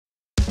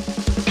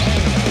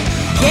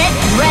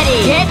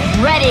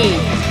ready!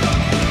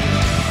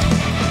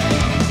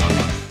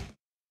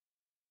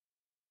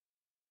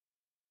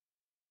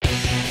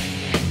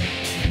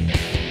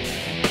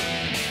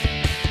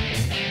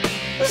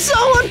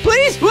 Someone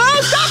please!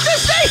 Whoa, stop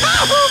this thing!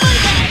 Oh my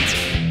God!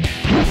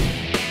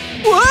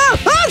 Whoa!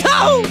 Oh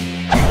no!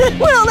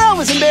 Well, that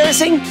was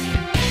embarrassing.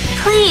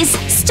 Please,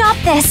 stop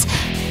this.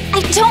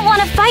 I don't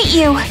want to fight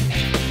you.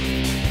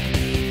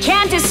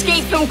 Can't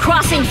escape from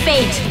crossing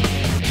fate.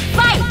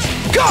 Fight!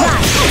 Go!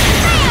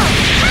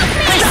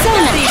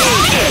 Persona!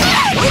 Not yet!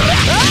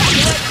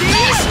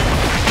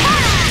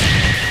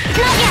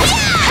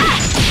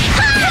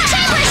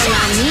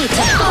 Allow me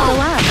to follow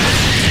up.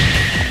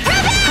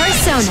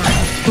 Persona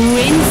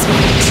wins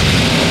me.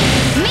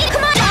 Mika!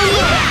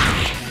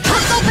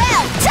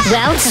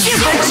 Welcome.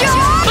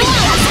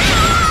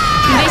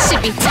 This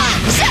should be fun.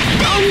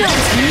 Oh no!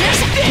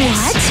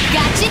 What?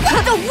 Gotcha!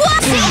 The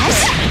what?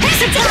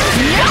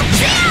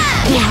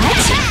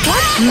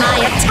 What? My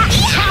attack!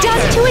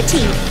 Done to a T.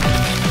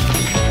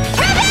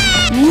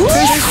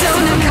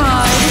 Persona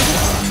card.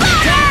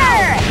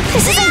 Fire!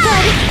 This isn't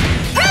good.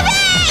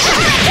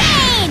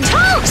 Hurricane!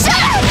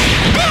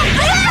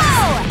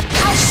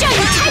 I'll show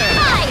you type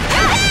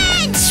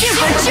 5!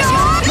 Super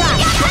Charge!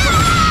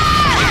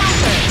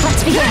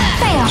 Let's begin.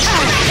 Fail.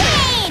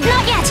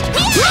 Not yet.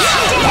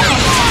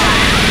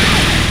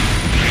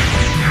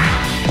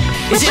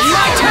 Is it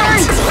my turn?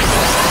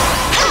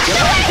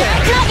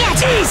 Not yet.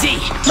 Easy!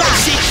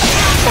 Mercy!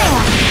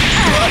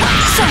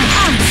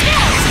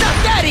 Stop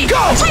that!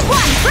 Go! Type 1!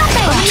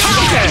 Raphael!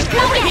 Not yet!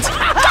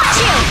 Got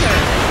you!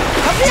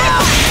 Raphael!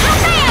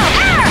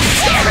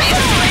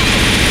 Seriously!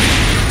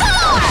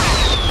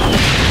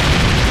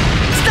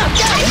 Stop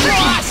that!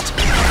 Lost!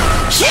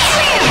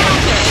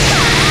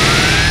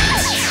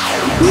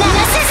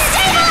 Nemesis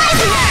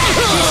stabilizer!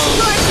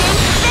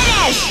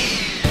 Finish!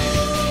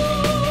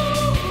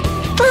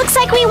 Looks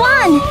like we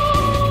won!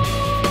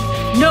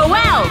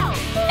 Noel!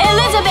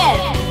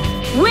 Elizabeth!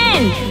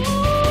 Win!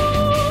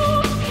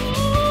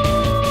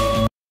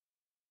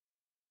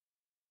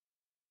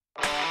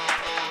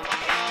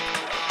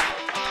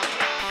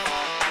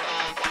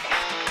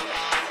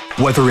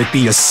 Whether it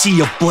be a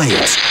sea of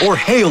blades or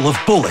hail of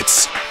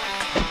bullets,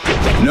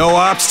 no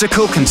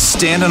obstacle can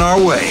stand in our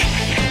way.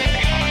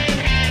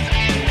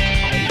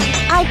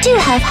 I do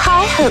have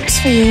high hopes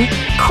for you,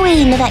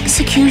 Queen of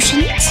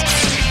Executions.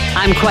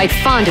 I'm quite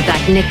fond of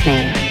that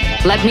nickname.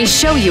 Let me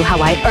show you how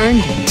I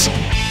earned it.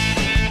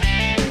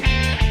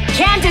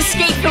 Can't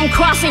escape from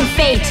crossing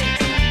fate.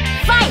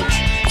 Fight!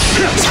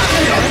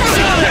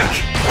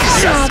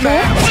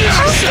 Saga,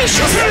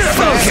 auspicious.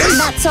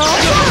 That's all.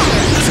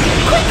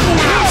 Quickly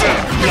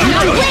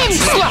now. Wind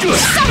slow.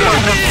 Someone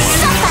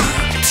suffer.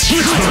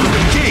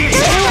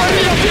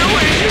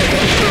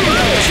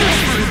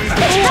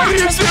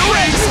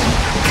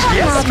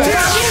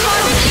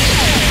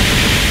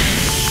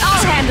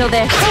 I'll handle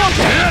this.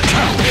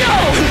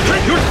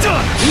 You're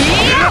done!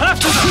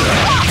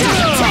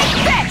 Take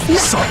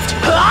this! Soft!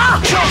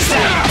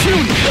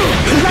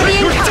 Ready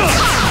and You're done!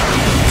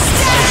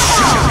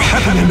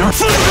 Heaven and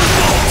earth!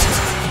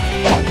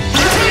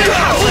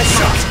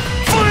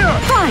 Fire!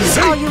 Fine.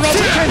 Are you ready?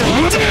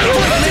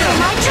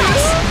 My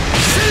choice.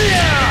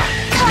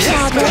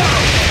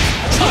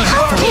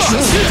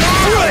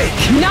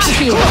 Not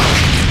here! I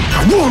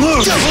won't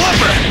lose!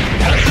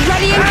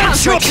 Ready and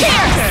counter!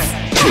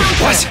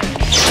 What?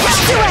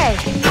 Kept away!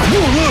 I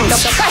won't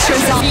lose! The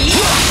pressure's on me!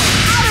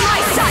 Out of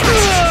my sight!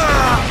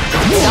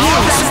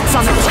 All rests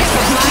on the tip of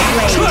my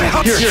blade!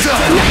 You're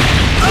done!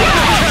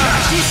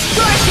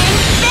 Distortion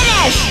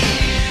finish!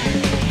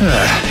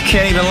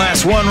 Can't even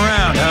last one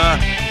round, huh?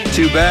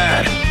 Too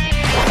bad.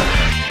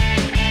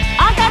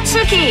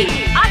 Akatsuki!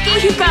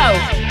 Akihiko!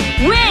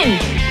 Win!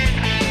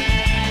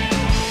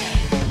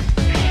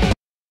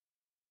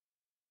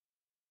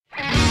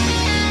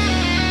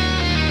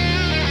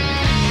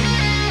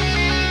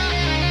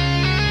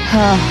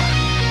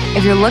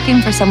 If you're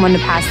looking for someone to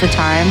pass the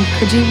time,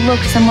 could you look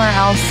somewhere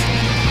else?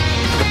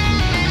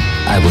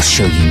 I will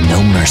show you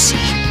no mercy.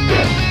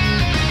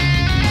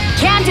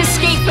 Can't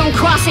escape from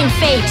crossing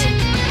fate!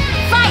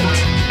 Fight!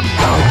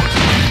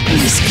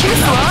 This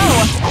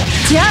cannot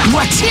be.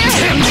 What? Here!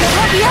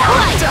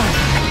 What?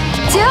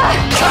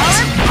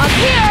 Up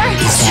here!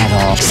 Is that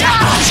all?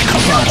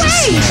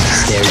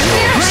 They're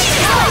yours.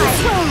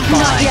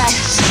 Not yet.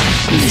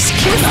 This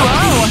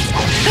cannot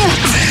be.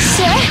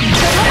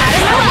 Out of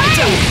my way!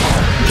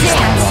 Is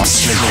that all?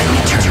 Slipping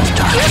eternal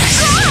darkness.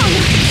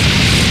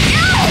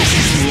 This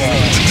is the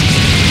end.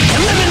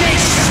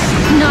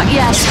 Elimination! Not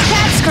yet.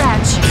 Cat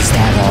scratch. Is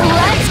that all?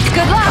 Let's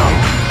good luck.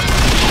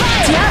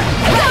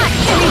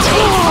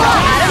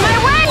 Out of my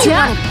way!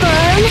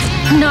 Burn.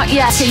 Not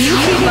yet. Can you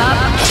keep up?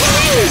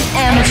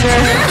 Amateur.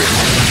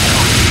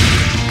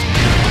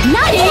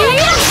 Not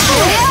yet.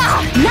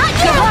 Not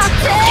yet.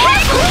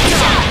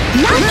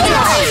 Not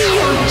yet.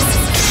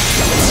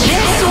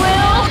 This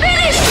will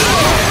finish you!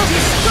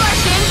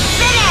 Distortion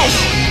finish!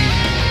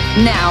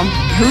 Now,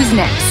 who's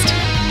next?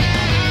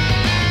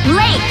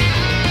 Lake!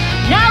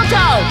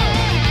 Naoto!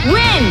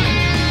 Win!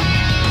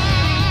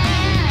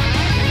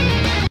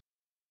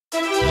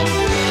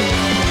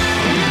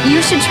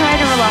 You should try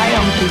to rely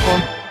on people.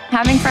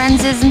 Having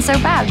friends isn't so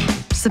bad,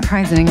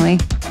 surprisingly.